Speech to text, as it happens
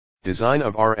Design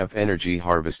of RF energy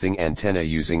harvesting antenna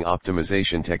using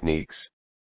optimization techniques.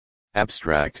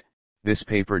 Abstract. This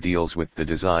paper deals with the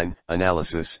design,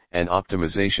 analysis, and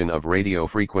optimization of radio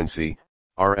frequency,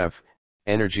 RF,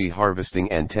 energy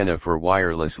harvesting antenna for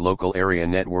wireless local area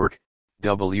network,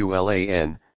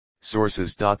 WLAN,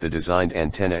 sources. The designed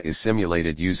antenna is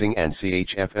simulated using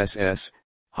ANSYS HFSS,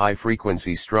 high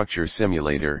frequency structure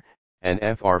simulator, and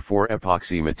FR4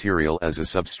 epoxy material as a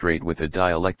substrate with a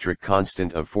dielectric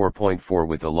constant of 4.4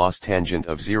 with a loss tangent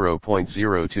of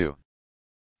 0.02.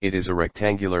 It is a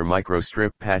rectangular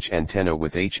microstrip patch antenna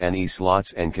with H&E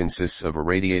slots and consists of a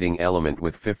radiating element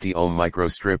with 50 ohm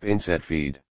microstrip inset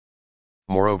feed.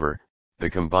 Moreover, the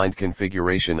combined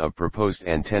configuration of proposed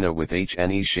antenna with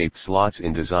H&E shaped slots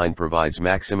in design provides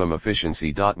maximum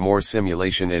efficiency. More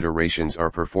simulation iterations are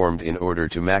performed in order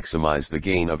to maximize the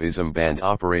gain of ISM band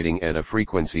operating at a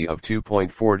frequency of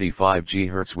 2.45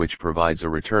 GHz, which provides a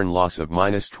return loss of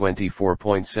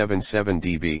 -24.77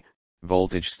 dB,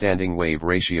 voltage standing wave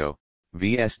ratio,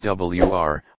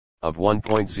 VSWR, of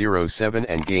 1.07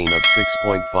 and gain of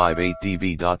 6.58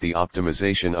 dB. The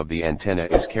optimization of the antenna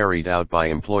is carried out by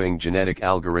employing genetic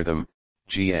algorithm,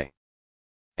 GA.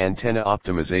 Antenna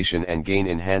optimization and gain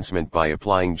enhancement by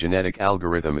applying genetic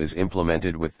algorithm is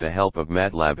implemented with the help of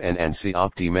MATLAB and ANSYS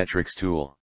Optimetrics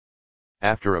tool.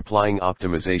 After applying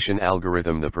optimization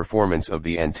algorithm, the performance of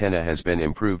the antenna has been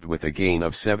improved with a gain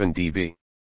of 7 dB.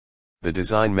 The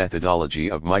design methodology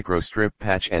of microstrip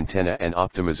patch antenna and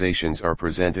optimizations are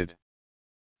presented.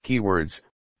 Keywords: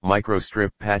 microstrip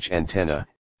patch antenna,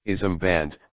 ISM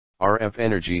band, RF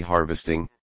energy harvesting,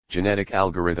 genetic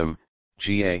algorithm,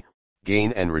 GA,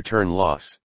 gain and return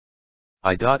loss.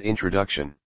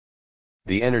 Introduction.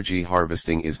 The energy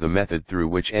harvesting is the method through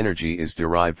which energy is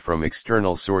derived from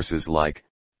external sources like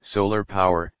solar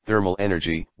power, thermal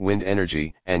energy, wind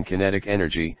energy, and kinetic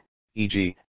energy,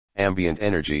 e.g., ambient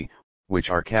energy, which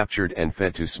are captured and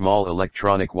fed to small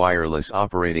electronic wireless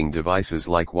operating devices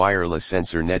like wireless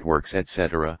sensor networks,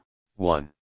 etc. 1.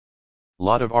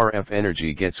 Lot of RF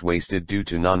energy gets wasted due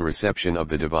to non-reception of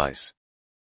the device.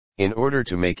 In order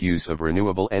to make use of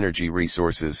renewable energy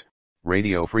resources,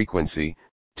 radio frequency,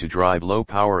 to drive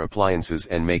low-power appliances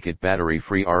and make it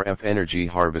battery-free, RF energy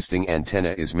harvesting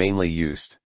antenna is mainly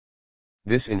used.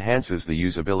 This enhances the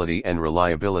usability and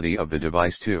reliability of the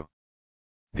device too.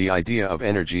 The idea of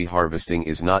energy harvesting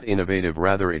is not innovative,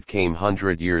 rather it came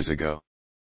 100 years ago.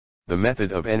 The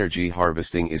method of energy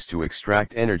harvesting is to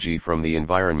extract energy from the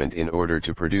environment in order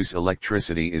to produce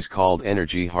electricity is called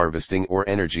energy harvesting or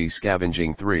energy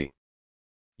scavenging. 3.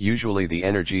 Usually the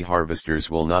energy harvesters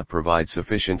will not provide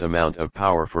sufficient amount of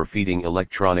power for feeding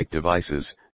electronic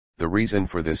devices. The reason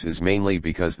for this is mainly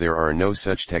because there are no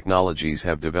such technologies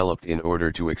have developed in order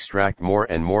to extract more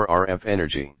and more RF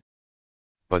energy.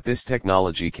 But this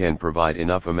technology can provide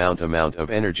enough amount of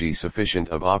energy sufficient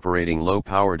of operating low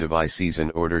power devices in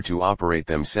order to operate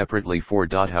them separately. 4.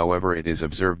 However, it is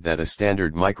observed that a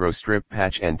standard microstrip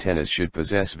patch antennas should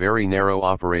possess very narrow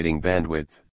operating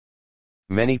bandwidth.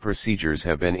 Many procedures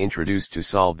have been introduced to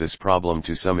solve this problem.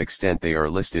 To some extent they are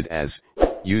listed as: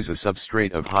 use a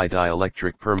substrate of high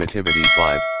dielectric permittivity.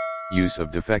 5. Use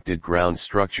of defected ground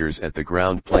structures at the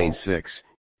ground plane. 6.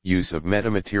 Use of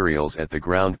metamaterials at the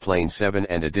ground plane. 7.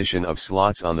 And addition of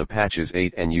slots on the patches.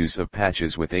 8. And use of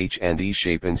patches with H&E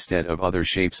shape instead of other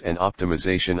shapes, and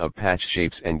optimization of patch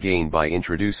shapes and gain by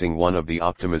introducing one of the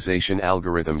optimization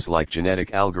algorithms like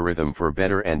genetic algorithm for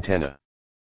better antenna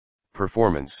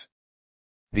performance.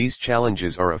 These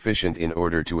challenges are efficient in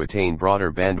order to attain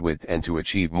broader bandwidth and to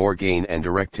achieve more gain and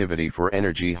directivity for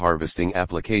energy harvesting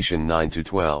application. 9 to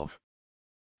 12.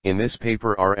 In this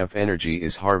paper, RF energy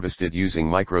is harvested using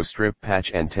microstrip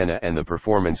patch antenna and the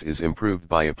performance is improved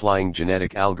by applying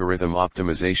genetic algorithm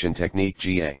optimization technique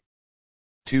GA.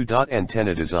 2.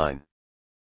 Antenna design.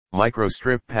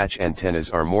 Microstrip patch antennas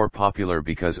are more popular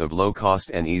because of low cost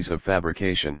and ease of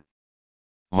fabrication.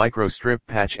 Microstrip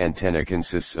patch antenna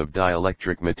consists of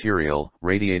dielectric material,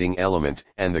 radiating element,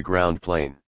 and the ground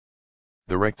plane.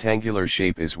 The rectangular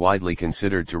shape is widely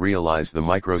considered to realize the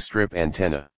microstrip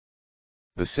antenna.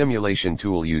 The simulation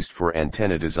tool used for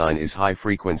antenna design is High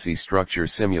Frequency Structure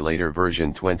Simulator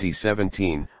version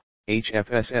 2017,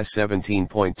 HFSS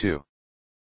 17.2.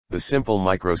 The simple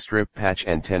microstrip patch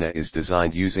antenna is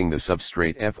designed using the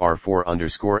substrate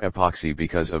FR4_epoxy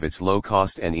because of its low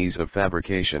cost and ease of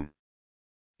fabrication.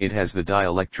 It has the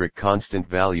dielectric constant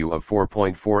value of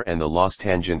 4.4 and the loss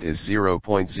tangent is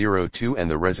 0.02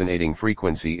 and the resonating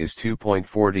frequency is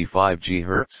 2.45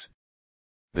 GHz.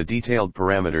 The detailed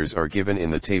parameters are given in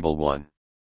the table 1.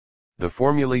 The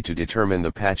formulae to determine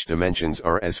the patch dimensions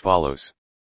are as follows.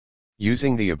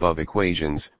 Using the above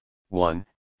equations, 1,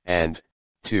 and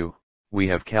 2, we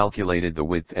have calculated the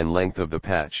width and length of the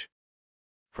patch.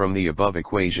 From the above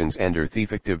equations enter the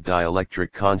effective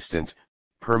dielectric constant,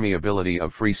 permeability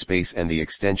of free space and the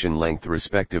extension length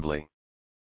respectively.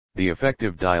 The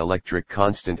effective dielectric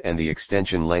constant and the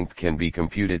extension length can be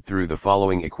computed through the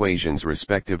following equations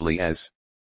respectively as: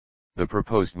 the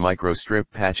proposed microstrip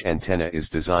patch antenna is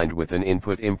designed with an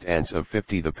input impedance of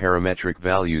 50. The parametric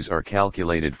values are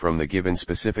calculated from the given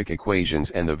specific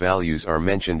equations and the values are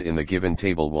mentioned in the given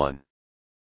table 1.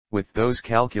 With those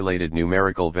calculated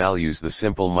numerical values, the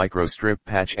simple microstrip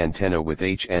patch antenna with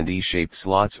H and E shaped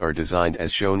slots are designed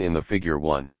as shown in the figure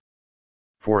 1.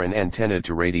 For an antenna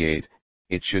to radiate,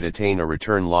 it should attain a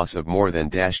return loss of more than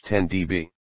 10 dB.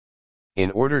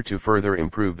 In order to further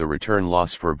improve the return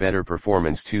loss for better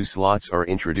performance, 2 slots are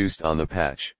introduced on the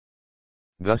patch.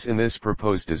 Thus in this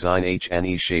proposed design H and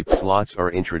E shaped slots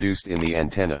are introduced in the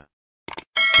antenna.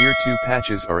 Here 2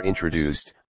 patches are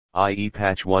introduced, i.e.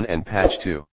 patch 1 and patch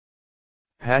 2.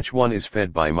 Patch 1 is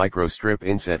fed by microstrip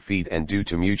inset feed, and due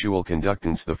to mutual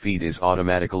conductance the feed is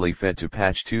automatically fed to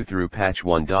patch 2 through patch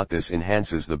 1. This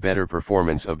enhances the better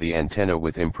performance of the antenna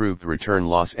with improved return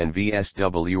loss and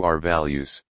VSWR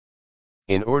values.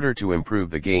 In order to improve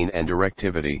the gain and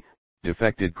directivity,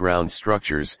 defected ground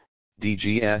structures,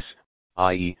 DGS,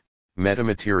 i.e.,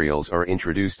 metamaterials are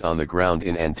introduced on the ground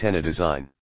in antenna design.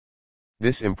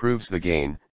 This improves the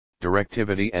gain,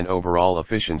 directivity and overall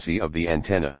efficiency of the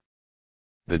antenna.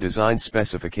 The design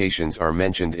specifications are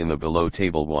mentioned in the below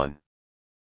table 1.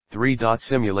 3.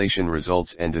 Simulation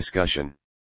results and discussion.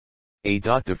 A.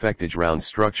 Defected ground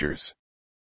structures.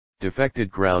 Defected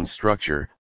ground structure,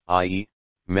 i.e.,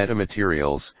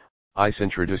 metamaterials, is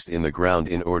introduced in the ground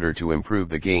in order to improve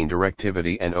the gain,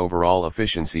 directivity and overall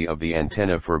efficiency of the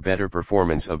antenna for better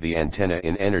performance of the antenna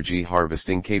in energy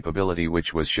harvesting capability,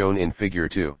 which was shown in figure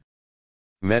 2.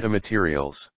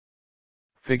 Metamaterials.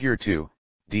 Figure 2,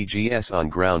 DGS on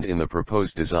ground in the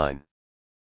proposed design.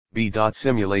 B.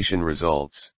 Simulation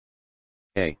results.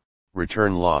 A.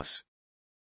 Return loss.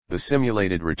 The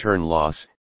simulated return loss,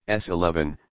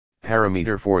 S11,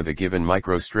 parameter for the given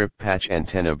microstrip patch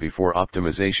antenna before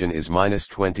optimization is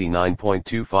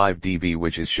 -29.25 dB,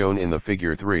 which is shown in the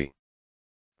figure 3.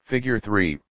 Figure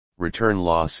 3, return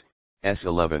loss,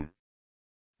 S11.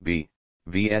 B.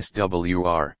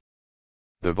 VSWR.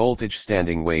 The voltage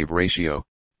standing wave ratio,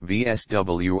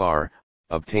 VSWR,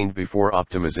 obtained before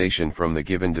optimization from the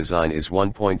given design is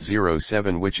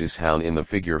 1.07, which is shown in the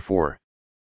figure 4.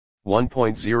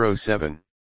 1.07.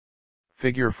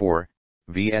 Figure 4,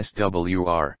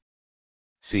 VSWR.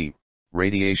 C.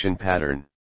 Radiation pattern.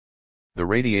 The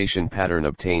radiation pattern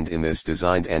obtained in this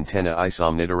designed antenna is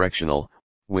omnidirectional,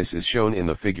 WIS, is shown in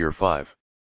the figure 5.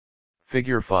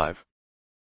 Figure 5.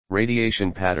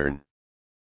 Radiation pattern.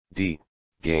 D.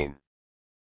 Gain.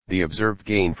 The observed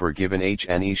gain for given H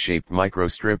and E shaped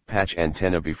microstrip patch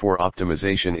antenna before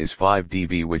optimization is 5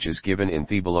 dB, which is given in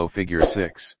the below figure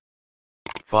 6.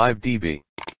 5 dB.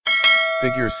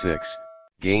 Figure 6.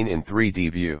 Gain in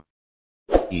 3D view.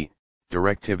 E.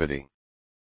 Directivity.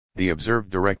 The observed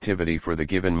directivity for the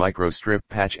given microstrip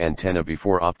patch antenna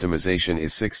before optimization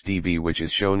is 6 dB, which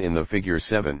is shown in the figure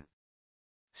 7.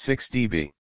 6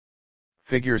 dB.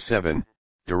 Figure 7.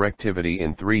 Directivity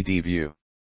in 3D view.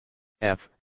 F.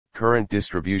 Current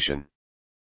distribution.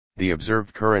 The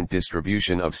observed current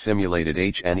distribution of simulated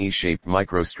H and E shaped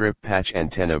microstrip patch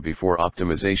antenna before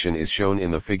optimization is shown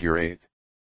in the figure 8.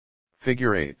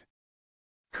 Figure 8.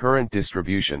 Current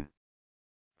distribution.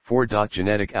 4.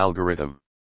 Genetic algorithm.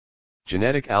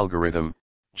 Genetic algorithm,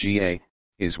 GA,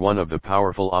 is one of the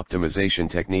powerful optimization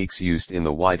techniques used in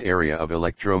the wide area of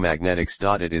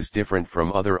electromagnetics. It is different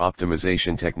from other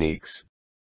optimization techniques.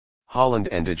 Holland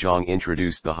and de Jong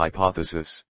introduced the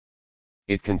hypothesis.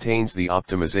 It contains the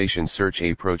optimization search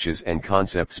approaches and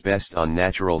concepts based on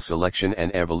natural selection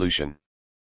and evolution.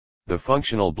 The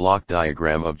functional block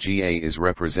diagram of GA is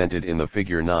represented in the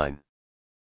figure 9.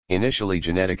 Initially,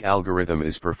 genetic algorithm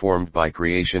is performed by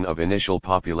creation of initial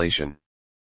population.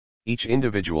 Each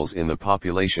individuals in the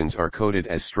populations are coded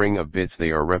as string of bits.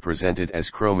 They are represented as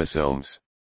chromosomes.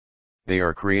 They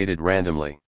are created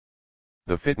randomly.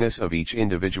 The fitness of each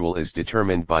individual is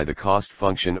determined by the cost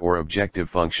function or objective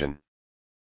function.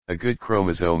 A good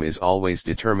chromosome is always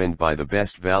determined by the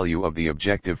best value of the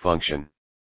objective function.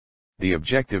 The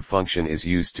objective function is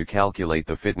used to calculate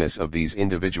the fitness of these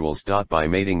individuals. By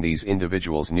mating these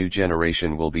individuals, new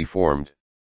generation will be formed.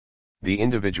 The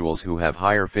individuals who have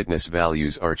higher fitness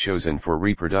values are chosen for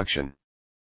reproduction.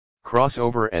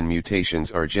 Crossover and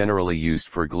mutations are generally used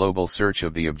for global search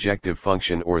of the objective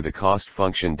function or the cost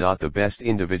function. The best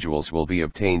individuals will be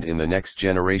obtained in the next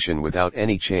generation without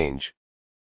any change.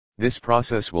 This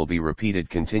process will be repeated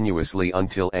continuously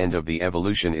until end of the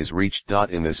evolution is reached.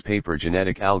 In this paper,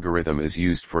 genetic algorithm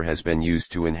has been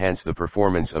used to enhance the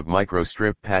performance of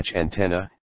microstrip patch antenna,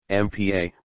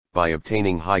 MPA, by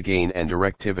obtaining high gain and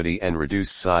directivity and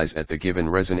reduced size at the given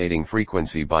resonating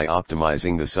frequency by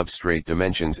optimizing the substrate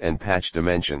dimensions and patch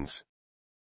dimensions.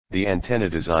 The antenna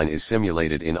design is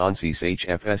simulated in ANSYS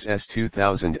HFSS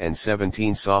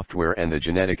 2017 software, and the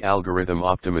genetic algorithm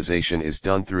optimization is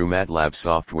done through MATLAB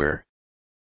software.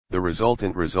 The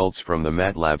resultant results from the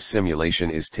MATLAB simulation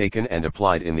is taken and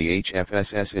applied in the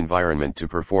HFSS environment to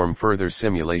perform further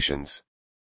simulations.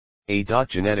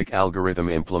 Genetic algorithm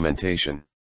implementation.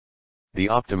 The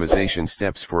optimization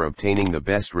steps for obtaining the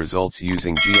best results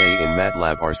using GA in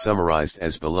MATLAB are summarized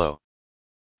as below.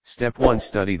 Step 1.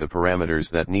 Study the parameters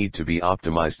that need to be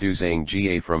optimized using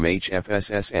GA from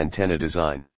HFSS antenna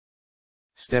design.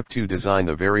 Step 2. Design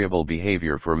the variable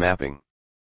behavior for mapping.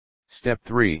 Step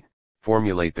 3.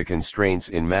 Formulate the constraints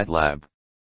in MATLAB.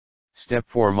 Step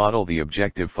 4. Model the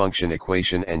objective function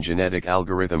equation and genetic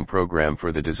algorithm program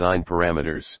for the design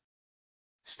parameters.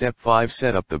 Step 5.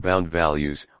 Set up the bound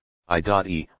values,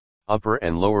 I.E., upper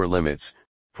and lower limits,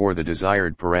 for the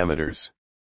desired parameters.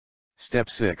 Step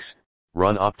 6.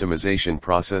 Run optimization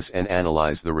process and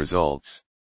analyze the results.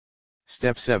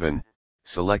 Step 7.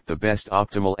 Select the best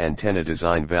optimal antenna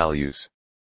design values.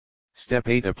 Step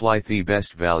 8. Apply the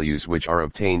best values which are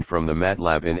obtained from the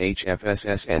MATLAB in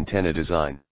HFSS antenna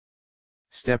design.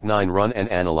 Step 9. Run and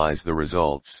analyze the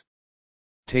results.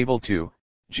 Table 2.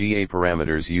 GA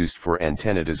parameters used for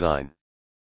antenna design.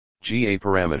 GA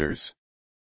parameters.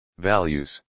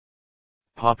 Values.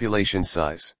 Population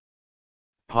size.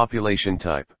 Population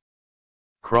type.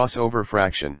 Crossover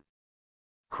fraction.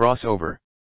 Crossover.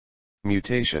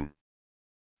 Mutation.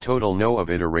 Total no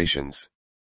of iterations.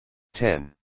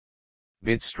 10.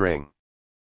 Bit string.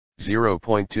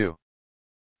 0.2.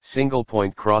 Single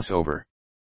point crossover.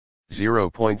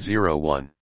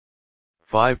 0.01.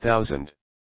 5000.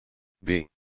 B.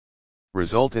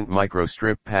 Resultant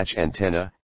microstrip patch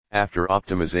antenna, after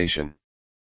optimization.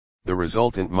 The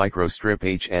resultant microstrip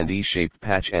H&E shaped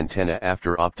patch antenna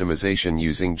after optimization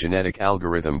using genetic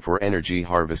algorithm for energy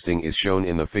harvesting is shown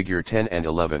in the figure 10 and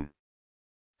 11.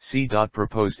 C.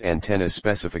 Proposed antenna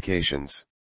specifications.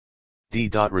 D.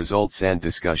 Results and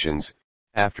discussions,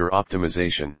 after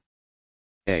optimization.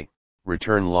 A.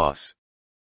 Return loss.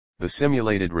 The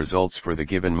simulated results for the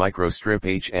given microstrip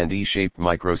H&E shaped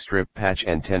microstrip patch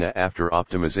antenna after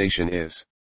optimization is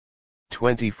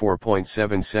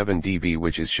 24.77 dB,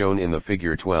 which is shown in the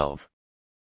figure 12.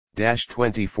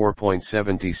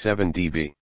 24.77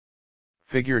 dB.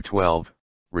 Figure 12,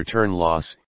 return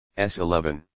loss,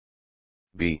 S11.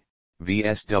 B.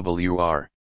 Vswr.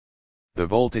 The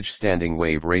voltage standing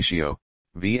wave ratio,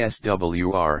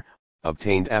 Vswr,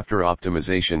 obtained after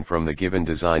optimization from the given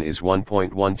design is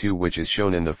 1.12, which is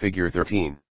shown in the figure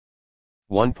 13.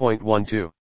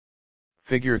 1.12.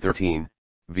 Figure 13,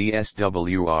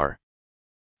 Vswr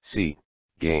C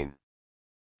Gain.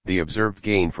 The observed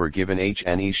gain for given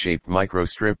H&E shaped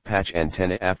microstrip patch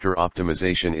antenna after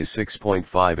optimization is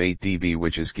 6.58 dB,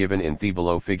 which is given in the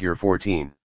below figure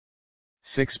 14.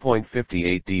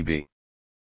 6.58 dB.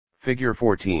 Figure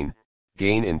 14,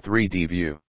 gain in 3D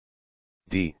view.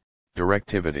 D.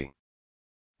 Directivity.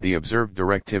 The observed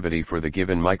directivity for the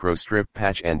given microstrip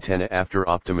patch antenna after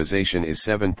optimization is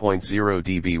 7.0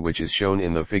 dB, which is shown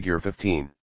in the figure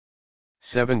 15.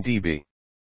 7 dB.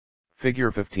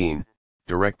 Figure 15,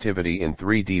 directivity in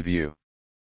 3D view.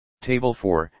 Table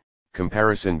 4,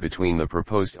 comparison between the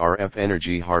proposed RF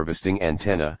energy harvesting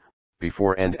antenna,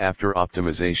 before and after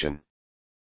optimization.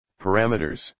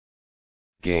 Parameters.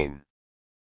 Gain.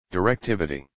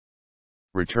 Directivity.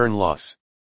 Return loss.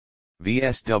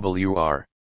 Vswr.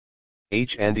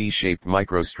 H&E shaped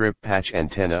microstrip patch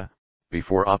antenna,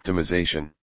 before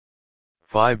optimization.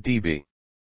 5 dB.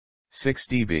 6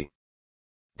 dB.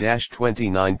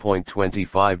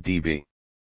 29.25 dB.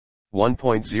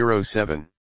 1.07.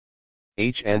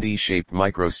 H&E shaped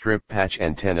microstrip patch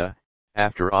antenna,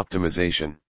 after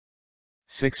optimization.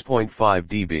 6.5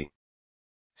 dB.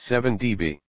 7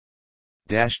 dB.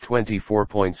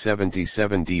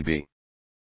 24.77 dB.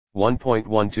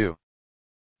 1.12.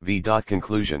 V.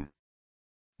 Conclusion.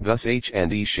 Thus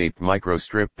H&E shaped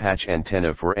microstrip patch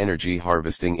antenna for energy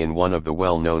harvesting in one of the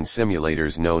well-known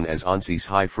simulators known as ANSYS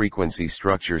High Frequency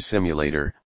Structure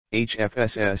Simulator,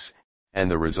 HFSS,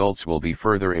 and the results will be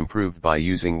further improved by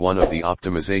using one of the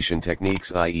optimization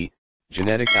techniques, i.e.,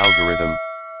 genetic algorithm,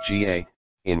 GA,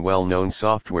 in well-known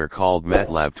software called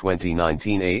MATLAB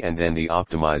 2019A, and then the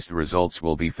optimized results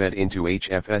will be fed into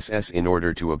HFSS in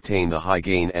order to obtain the high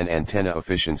gain and antenna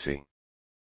efficiency.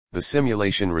 The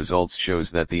simulation results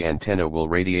shows that the antenna will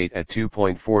radiate at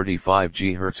 2.45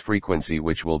 GHz frequency,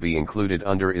 which will be included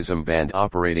under ISM band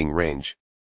operating range.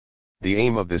 The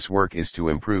aim of this work is to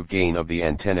improve gain of the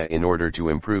antenna in order to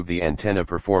improve the antenna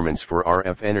performance for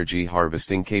RF energy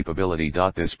harvesting capability.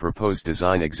 This proposed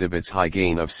design exhibits high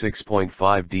gain of 6.5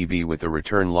 dB with a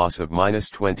return loss of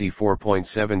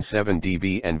 -24.77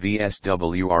 dB and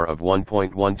VSWR of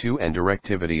 1.12 and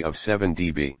directivity of 7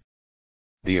 dB.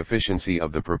 The efficiency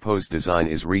of the proposed design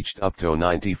is reached up to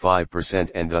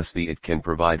 95%, and thus it can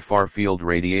provide far-field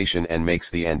radiation and makes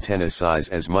the antenna size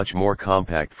as much more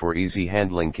compact for easy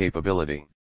handling capability.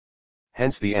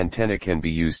 Hence the antenna can be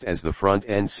used as the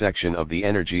front-end section of the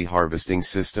energy harvesting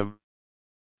system.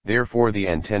 Therefore the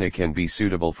antenna can be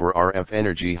suitable for RF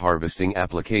energy harvesting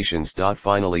applications.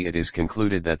 Finally, it is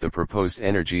concluded that the proposed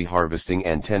energy harvesting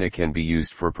antenna can be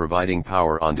used for providing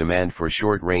power on demand for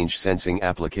short-range sensing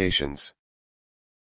applications.